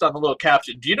out based on the little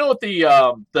caption. Do you know what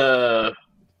the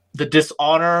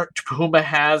dishonor Puma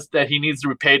has that he needs to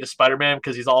repay to Spider-Man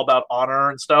because he's all about honor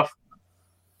and stuff?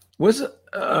 Was it?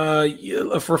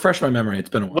 Refresh my memory. It's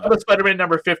been a while. What was Spider-Man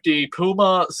number 50?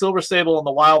 Puma, Silver Sable, and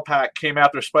the Wild Pack came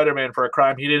after Spider-Man for a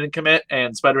crime he didn't commit,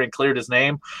 and Spider-Man cleared his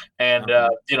name. And,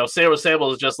 Silver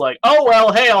Sable is just like, oh,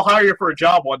 well, hey, I'll hire you for a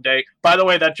job one day. By the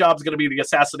way, that job's going to be the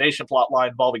assassination plot line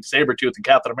involving Sabretooth and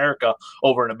Captain America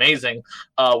over in Amazing,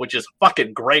 which is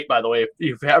fucking great, by the way, if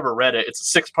you've ever read it.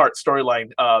 It's a 6-part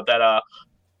storyline that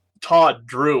Todd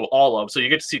drew all of, so you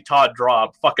get to see Todd draw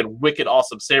a fucking wicked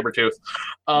awesome Sabretooth.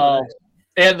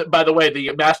 And by the way,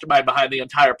 the mastermind behind the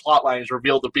entire plotline is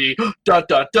revealed to be dun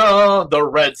dun dun the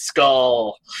Red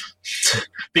Skull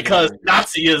because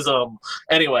Nazism.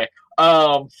 Anyway,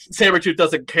 Sabretooth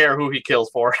doesn't care who he kills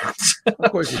for.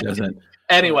 Of course he doesn't.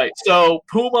 Anyway, so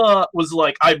Puma was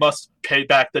like, I must pay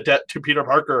back the debt to Peter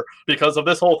Parker because of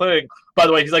this whole thing. By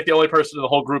the way, he's like the only person in the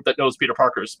whole group that knows Peter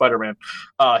Parker is Spider-Man.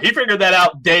 He figured that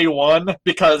out day one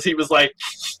because he was like,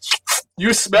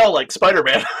 you smell like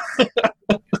Spider-Man.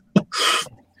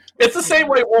 It's the same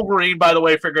way Wolverine, by the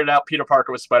way, figured out Peter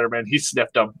Parker was Spider-Man. He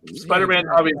sniffed him. Spider-Man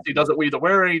obviously doesn't either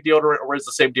wear any deodorant or wears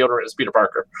the same deodorant as Peter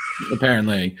Parker.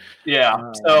 Apparently.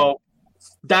 Yeah, so...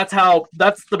 That's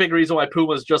the big reason why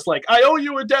Puma's just like, I owe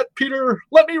you a debt, Peter.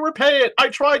 Let me repay it. I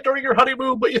tried during your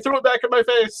honeymoon, but you threw it back in my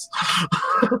face.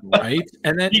 Right?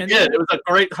 And then he did. It was a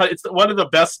great. It's one of the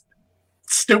best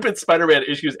stupid Spider-Man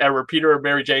issues ever. Peter and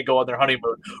Mary Jane go on their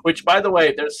honeymoon. Which, by the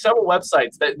way, there's several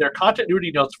websites that their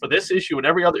continuity notes for this issue and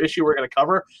every other issue we're going to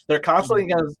cover. They're constantly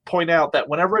going to point out that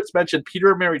whenever it's mentioned Peter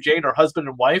and Mary Jane are husband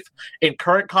and wife in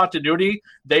current continuity,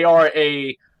 they are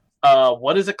a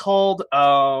what is it called?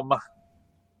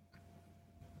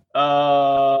 They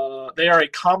are a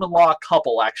common law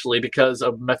couple, actually, because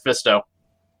of Mephisto.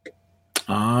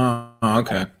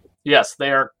 Okay. Yes,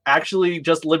 they are actually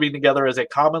just living together as a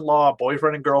common law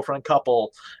boyfriend and girlfriend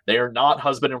couple. They are not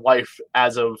husband and wife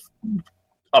as of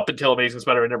up until Amazing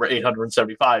Spider-Man number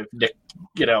 875. Nick,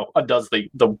 undoes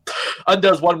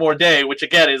undoes One More Day, which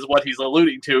again is what he's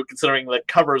alluding to, considering the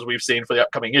covers we've seen for the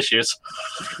upcoming issues.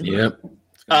 Yep.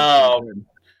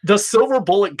 The silver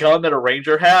bullet gun that a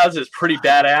Ranger has is pretty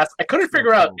badass. I couldn't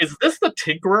figure out, is this the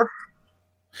Tinkerer?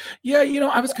 Yeah,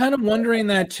 I was kind of wondering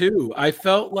that too. I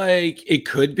felt like it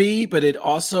could be, but it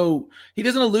also, he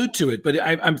doesn't allude to it, but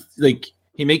I'm like,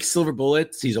 he makes silver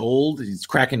bullets. He's old. He's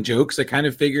cracking jokes. I kind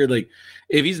of figured like,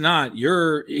 if he's not,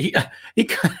 he kind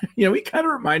of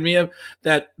remind me of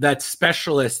that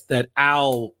specialist that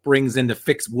Al brings in to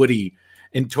fix Woody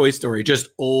in Toy Story, just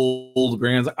old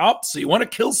brands. Like, oh, so you want to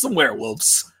kill some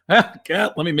werewolves?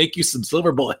 God, let me make you some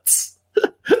silver bullets.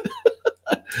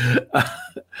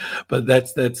 But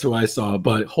that's who I saw.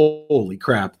 But holy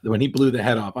crap, when he blew the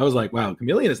head off, I was like, wow,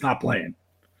 Chameleon is not playing.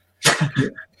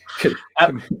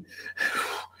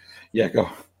 Yeah, go.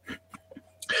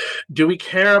 Do we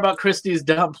care about Christie's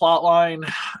dumb plot line?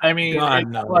 I mean,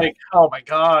 no. Like, oh my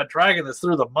God, dragging this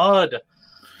through the mud.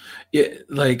 Yeah,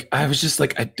 like I was just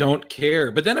like, I don't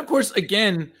care. But then, of course,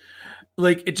 again,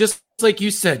 like it just like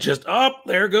you said, just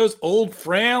there goes old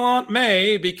frail Aunt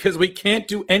May because we can't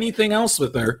do anything else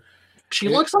with her. She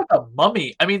looks like a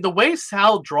mummy. I mean, the way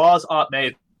Sal draws Aunt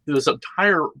May through this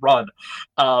entire run,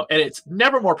 and it's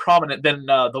never more prominent than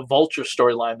the Vulture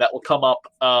storyline that will come up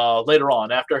later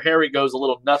on after Harry goes a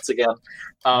little nuts again.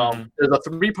 There's a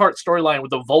 3-part storyline where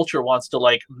the Vulture wants to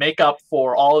like make up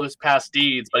for all of his past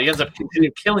deeds, but he ends up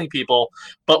continuing killing people.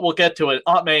 But we'll get to it.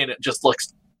 Aunt May, and it just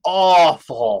looks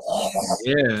awful.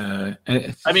 Yeah.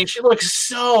 I mean, she looks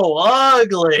so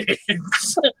ugly.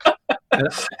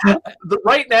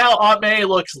 Right now, Aunt May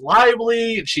looks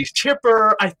lively and she's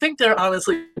chipper. I think they're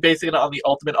honestly basing it on the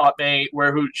Ultimate Aunt May,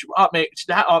 where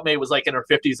that Aunt May was like in her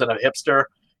 50s and a hipster.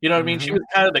 You know what I mean? She was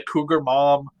kind of the cougar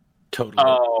mom. Totally.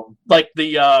 Like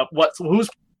the who's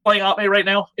playing Aunt May right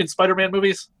now in Spider-Man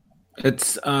movies?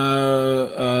 It's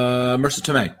Marissa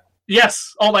Tomei.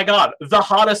 Yes. Oh my God, the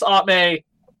hottest Aunt May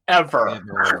ever.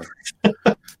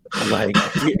 Like,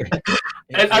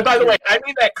 and by the way, I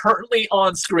mean that currently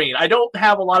on screen. I don't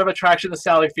have a lot of attraction to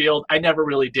Sally Field. I never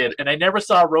really did. And I never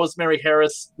saw Rosemary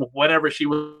Harris whenever she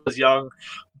was young.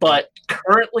 But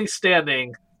currently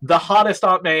standing, the hottest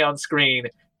Aunt May on screen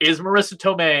is Marissa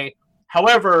Tomei.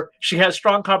 However, she has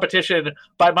strong competition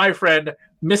by my friend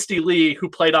Misty Lee, who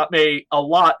played Aunt May a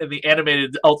lot in the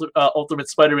animated Ultimate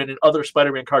Spider-Man and other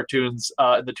Spider-Man cartoons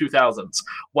in the 2000s,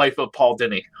 wife of Paul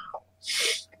Dini.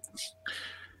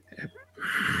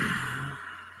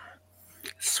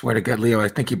 Swear to God, Leo, I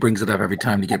think he brings it up every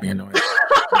time to get me annoyed.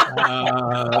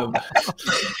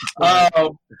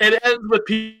 It ends with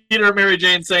Peter and Mary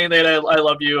Jane saying that I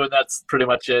love you, and that's pretty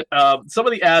much it. Some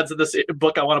of the ads in this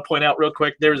book I want to point out real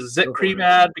quick. There's a Zit Cream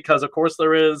ad, because of course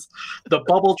there is. The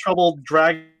Bubble Trouble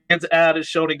Dragons ad is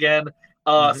shown again.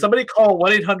 Somebody call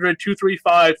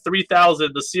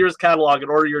 1-800-235-3000, the Sears catalog,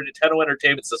 and order your Nintendo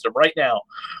Entertainment System right now.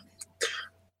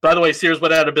 By the way, Sears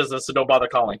went out of business, so don't bother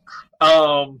calling.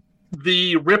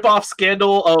 The rip-off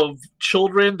scandal of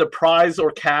children, the prize or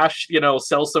cash,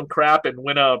 sell some crap and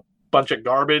win a bunch of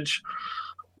garbage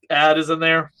ad is in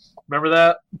there. Remember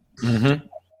that? Mm-hmm.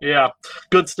 Yeah,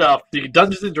 good stuff. The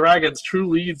Dungeons & Dragons True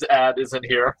Leads ad is in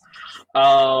here.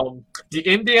 The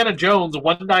Indiana Jones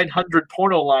 1-900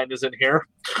 porno line is in here.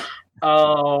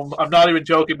 I'm not even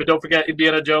joking, but don't forget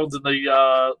Indiana Jones and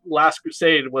the Last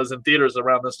Crusade was in theaters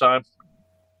around this time.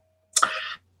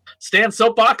 Stan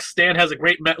Soapbox. Stan has a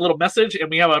great little message, and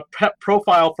we have a pet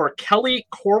profile for Kelly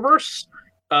Corvus,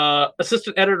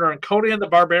 assistant editor on Conan the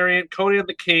Barbarian, Conan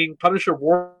the King, Punisher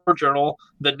War Journal,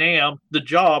 The Nam, The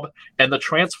Job, and The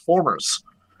Transformers.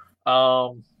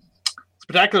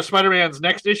 Spectacular Spider-Man's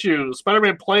next issue.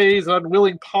 Spider-Man plays an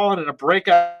unwilling pawn in a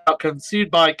breakout conceived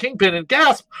by Kingpin and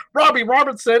gasp, Robbie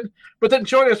Robinson. But then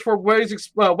join us for Web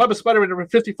of Spider-Man number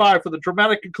 55 for the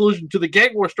dramatic conclusion to the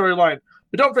Gang War storyline.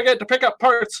 But don't forget to pick up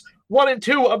parts 1 and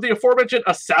 2 of the aforementioned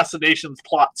Assassinations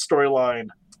plot storyline.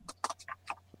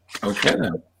 Okay,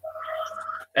 then.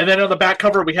 And then on the back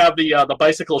cover, we have the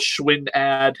bicycle Schwinn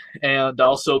ad, and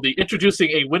also the introducing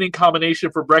a winning combination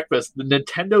for breakfast, the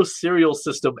Nintendo cereal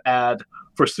system ad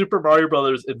for Super Mario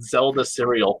Brothers and Zelda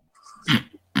cereal.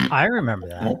 I remember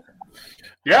that.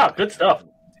 Yeah, good stuff.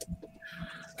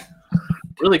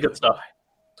 Really good stuff.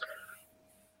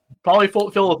 Probably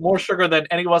filled with more sugar than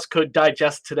any of us could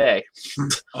digest today.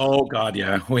 Oh God,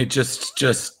 yeah. We just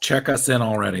check us in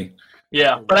already.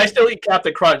 Yeah, but I still eat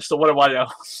Captain Crunch, so what do I know?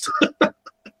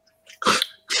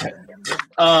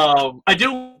 I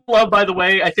do love, by the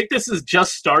way, I think this has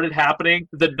just started happening.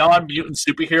 The non-mutant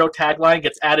superhero tagline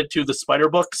gets added to the Spider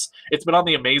books. It's been on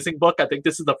the Amazing book. I think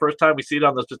this is the first time we see it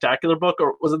on the Spectacular book,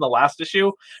 or it was in the last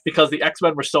issue, because the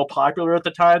X-Men were so popular at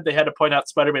the time, they had to point out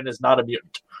Spider-Man is not a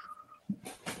mutant.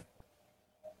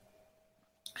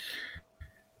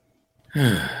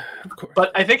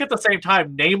 But I think at the same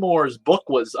time, Namor's book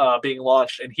was being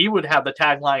launched, and he would have the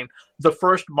tagline, the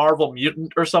first Marvel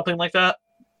mutant, or something like that.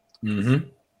 Mm-hmm.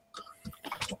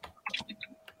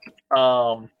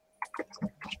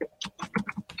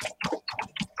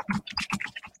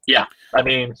 Yeah, I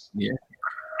mean, yeah.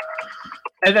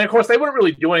 And then of course they wouldn't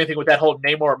really do anything with that whole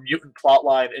Namor mutant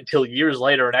plotline until years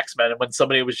later in X-Men, and when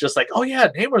somebody was just like, "Oh yeah,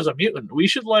 Namor's a mutant. We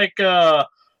should make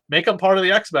him part of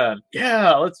the X-Men."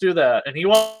 Yeah, let's do that. And he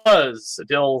was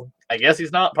until I guess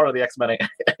he's not part of the X-Men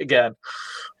again.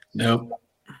 Nope.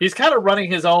 He's kind of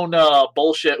running his own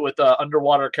bullshit with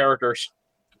underwater characters.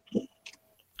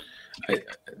 Namor.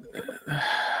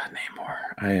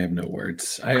 I have no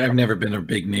words. I've never been a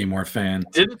big Namor fan.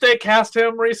 Didn't they cast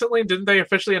him recently? Didn't they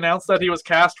officially announce that he was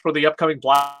cast for the upcoming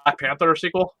Black Panther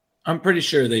sequel? I'm pretty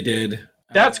sure they did.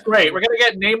 That's great. We're going to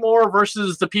get Namor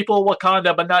versus the people of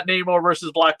Wakanda, but not Namor versus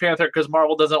Black Panther, because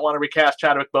Marvel doesn't want to recast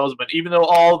Chadwick Boseman, even though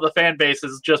all the fan base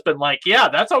has just been like, yeah,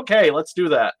 that's okay. Let's do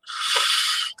that.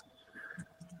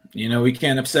 You know, we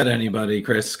can't upset anybody,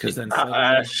 Chris, because then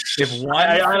if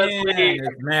one honestly is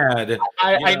mad,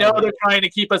 I know they're trying to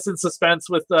keep us in suspense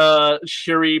with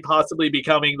Shuri possibly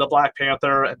becoming the Black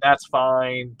Panther, and that's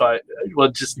fine. But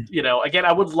we'll just, again,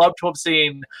 I would love to have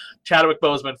seen Chadwick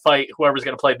Boseman fight whoever's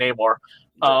going to play Namor.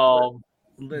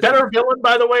 Better villain,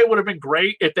 by the way, would have been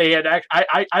great if they had.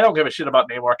 I don't give a shit about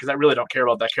Namor because I really don't care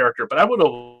about that character, but I would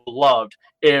have loved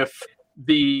if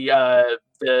the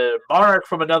monarch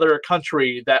from another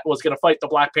country that was going to fight the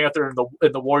Black Panther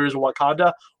and the Warriors of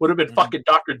Wakanda would have been fucking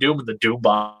Dr. Doom and the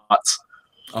Doombots.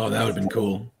 Oh, that would have been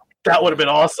cool. That would have been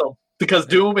awesome because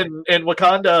Doom and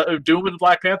Wakanda, Doom and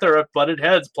Black Panther have butted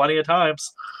heads plenty of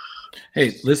times.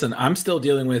 Hey, listen, I'm still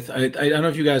dealing with. I don't know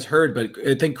if you guys heard, but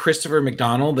I think Christopher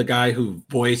McDonald, the guy who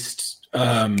voiced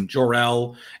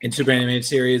Jor-El in Superman animated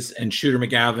series and Shooter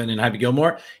McGavin and Happy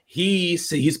Gilmore,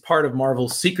 he's part of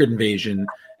Marvel's Secret Invasion.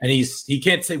 And he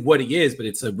can't say what he is, but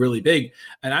it's a really big.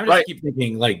 And I just keep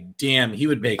thinking, like, damn, he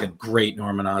would make a great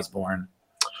Norman Osborn.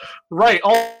 Right.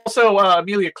 Also,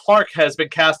 Amelia Clark has been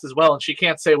cast as well, and she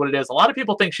can't say what it is. A lot of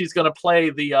people think she's going to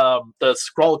play the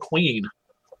Skrull Queen.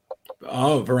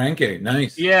 Oh, Varanke,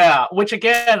 nice. Yeah, which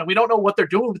again, we don't know what they're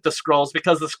doing with the Skrulls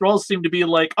because the Skrulls seem to be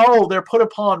like, oh, they're put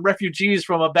upon refugees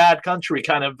from a bad country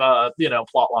kind of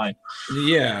plot line.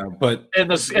 Yeah, but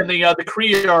and the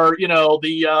Kree are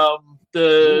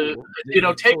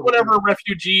take whatever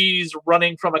refugees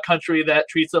running from a country that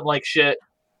treats them like shit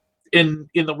in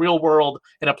the real world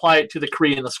and apply it to the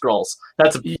Kree and the Skrulls.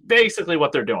 That's basically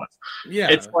what they're doing. Yeah,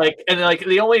 it's like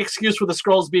the only excuse for the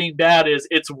Skrulls being bad is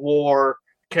it's war.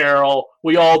 Carol,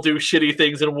 we all do shitty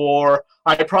things in war.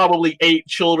 I probably ate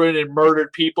children and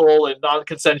murdered people and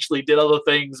non-consensually did other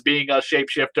things being a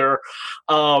shapeshifter.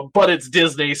 But it's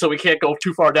Disney, so we can't go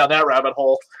too far down that rabbit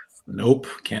hole. Nope,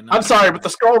 cannot. I'm sorry, but the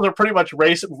Skrulls are pretty much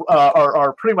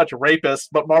are pretty much rapists,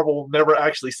 but Marvel will never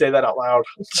actually say that out loud.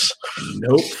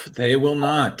 Nope, they will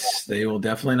not. They will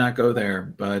definitely not go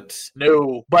there. But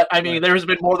no, but I mean, there's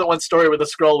been more than one story where the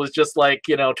Skrull was just like,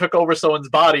 took over someone's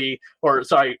body, or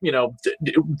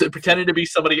pretended to be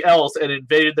somebody else and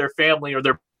invaded their family or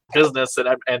their business, and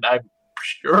I'm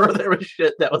sure there was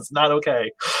shit that was not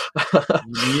okay.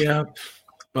 Yep,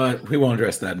 but we won't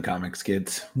address that in comics,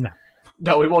 kids. No.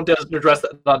 No, we won't address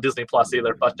that on Disney Plus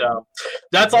either. But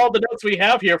that's all the notes we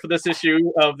have here for this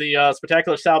issue of the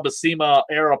Spectacular Sal Buscema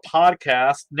era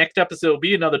podcast. Next episode will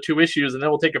be another 2 issues, and then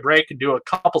we'll take a break and do a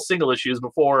couple single issues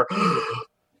before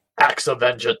Acts of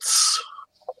Vengeance.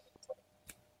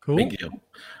 Cool. Thank you.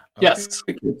 Yes.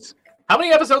 Okay. How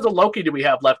many episodes of Loki do we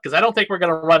have left? Because I don't think we're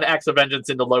going to run Acts of Vengeance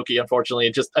into Loki,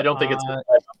 unfortunately. I don't think it's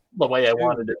the way I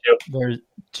wanted it to. There's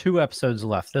 2 episodes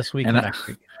left this week and next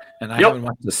week. And I haven't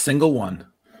watched a single one.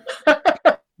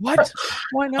 What?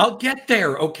 Why not? I'll get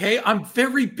there, okay? I'm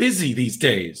very busy these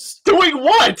days. Doing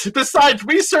what? Besides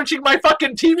researching my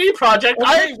fucking TV project?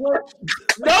 Okay,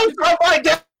 No, not my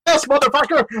desk,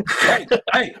 motherfucker!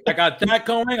 hey, I got that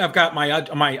going. I've got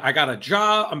I got a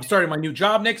job. I'm starting my new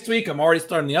job next week. I'm already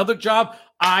starting the other job.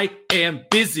 I am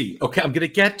busy. Okay, I'm going to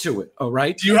get to it, all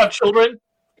right? Do you have children?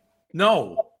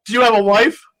 No. Do you have a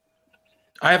wife?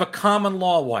 I have a common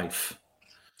law wife.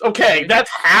 Okay, that's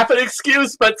half an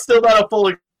excuse, but still not a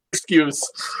full excuse.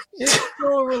 It's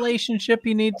still a relationship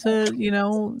you need to,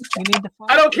 follow.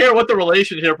 I don't care what the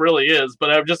relationship really is, but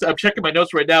I'm checking my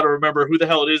notes right now to remember who the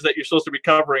hell it is that you're supposed to be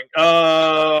covering.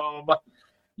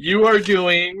 You are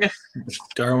doing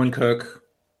Darwin Cook.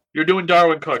 You're doing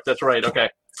Darwin Cook. That's right. Okay.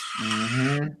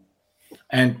 Mm-hmm.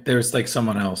 And there's like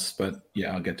someone else, but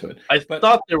yeah, I'll get to it. I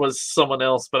thought there was someone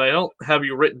else, but I don't have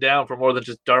you written down for more than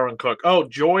just Darwin Cook. Oh,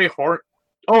 Joy Hort.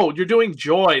 Oh, you're doing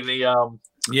Joy.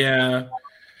 Yeah.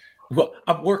 Well,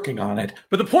 I'm working on it.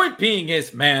 But the point being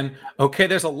is, man, okay,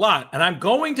 there's a lot. And I'm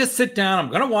going to sit down. I'm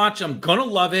going to watch. I'm going to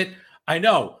love it. I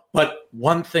know. But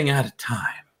one thing at a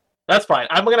time. That's fine.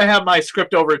 I'm going to have my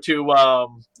script over to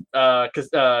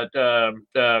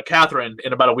Catherine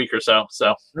in about a week or so.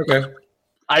 So okay.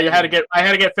 I had to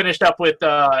get finished up with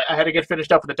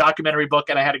the documentary book,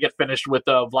 and I had to get finished with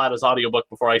Vlada's audiobook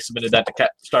before I submitted that to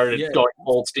started going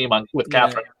full steam on with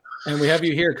Catherine. And we have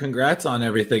you here. Congrats on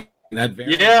everything. We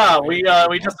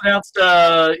just announced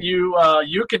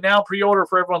you can now pre-order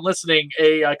for everyone listening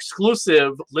a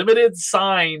exclusive limited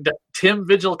signed Tim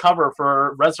Vigil cover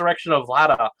for Resurrection of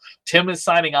Vlada. Tim is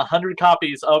signing 100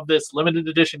 copies of this limited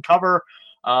edition cover.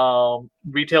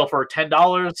 Retail for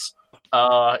 $10.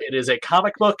 It is a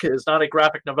comic book. It is not a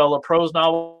graphic novella prose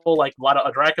novel like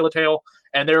a Dracula tale.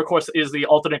 And there, of course, is the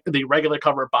regular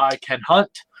cover by Ken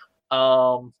Hunt.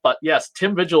 But yes,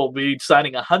 Tim Vigil will be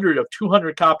signing 100 of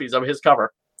 200 copies of his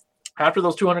cover. After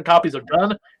those 200 copies are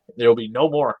done, there will be no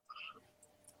more.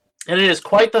 And it is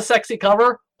quite the sexy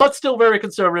cover, but still very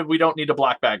conservative. We don't need to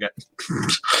black bag it.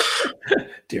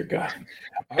 Dear God.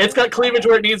 It's got cleavage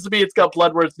where it needs to be. It's got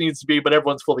blood where it needs to be, but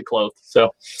everyone's fully clothed.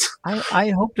 So I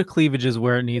hope the cleavage is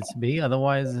where it needs to be.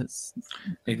 Otherwise,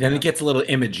 then it gets a little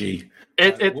imagey.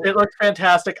 It looks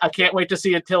fantastic. I can't wait to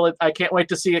see it I can't wait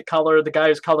to see it color. The guy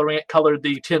who's coloring it colored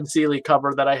the Tim Seeley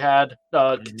cover that I had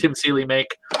Tim Seeley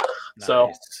make. Nice.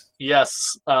 So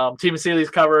yes, Tim Seeley's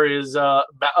cover is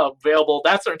available.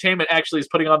 That's Entertainment actually is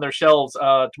putting on their shelves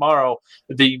tomorrow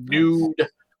the nude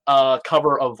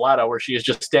cover of Vlada, where she is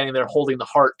just standing there holding the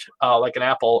heart like an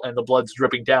apple, and the blood's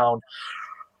dripping down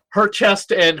her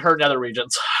chest and her nether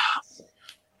regions.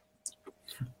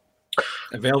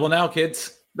 Available now,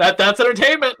 kids. That's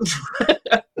Entertainment.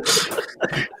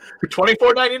 For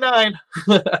 $24.99.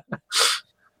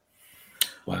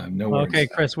 Wow, no worries. Okay,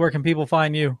 Chris, where can people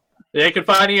find you? They can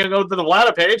find you and go to the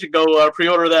Vlada page and go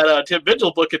pre-order that Tim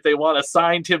Vigil book if they want a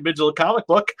signed Tim Vigil comic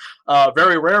book.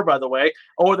 Very rare, by the way.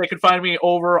 Or they can find me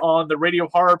over on the Radio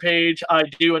Horror page. I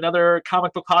do another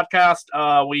comic book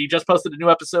podcast. We just posted a new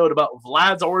episode about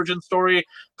Vlad's origin story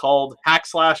called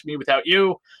 /Me Without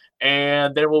You.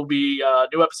 And there will be a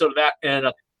new episode of that in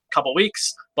a couple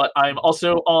weeks. But I'm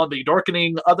also on the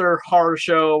Dorkening other horror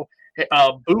show,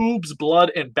 Boobs,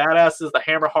 Blood, and Badasses, the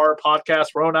Hammer Horror podcast.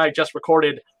 Ro and I just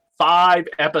recorded 5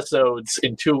 episodes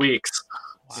in 2 weeks.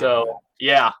 Wow. So,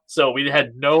 yeah. So we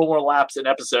had no more lapse in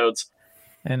episodes.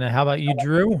 And how about you,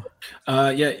 Drew?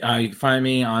 You can find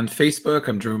me on Facebook.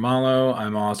 I'm Drew Malo.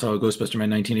 I'm also Ghostbuster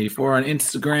Man 1984 on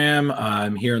Instagram.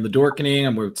 I'm here in the Dorkening.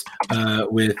 I'm with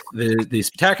the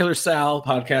Spectacular Sal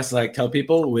podcast, like tell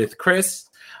people, with Chris.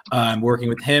 I'm working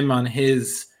with him on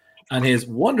his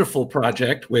wonderful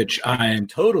project, which I am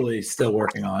totally still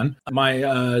working on.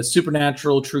 My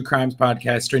supernatural true crimes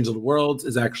podcast, Strange Little Worlds,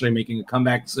 is actually making a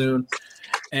comeback soon.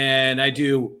 And I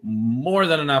do more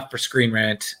than enough for Screen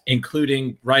Rant,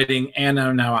 including writing, and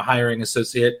I'm now a hiring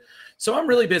associate. So I'm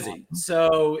really busy.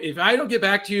 So if I don't get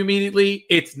back to you immediately,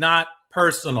 it's not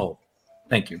personal.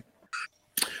 Thank you.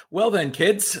 Well then,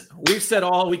 kids, we've said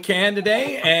all we can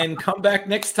today, and come back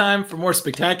next time for more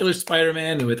Spectacular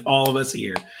Spider-Man with all of us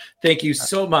here. Thank you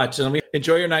so much, and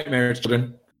enjoy your nightmares,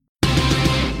 children.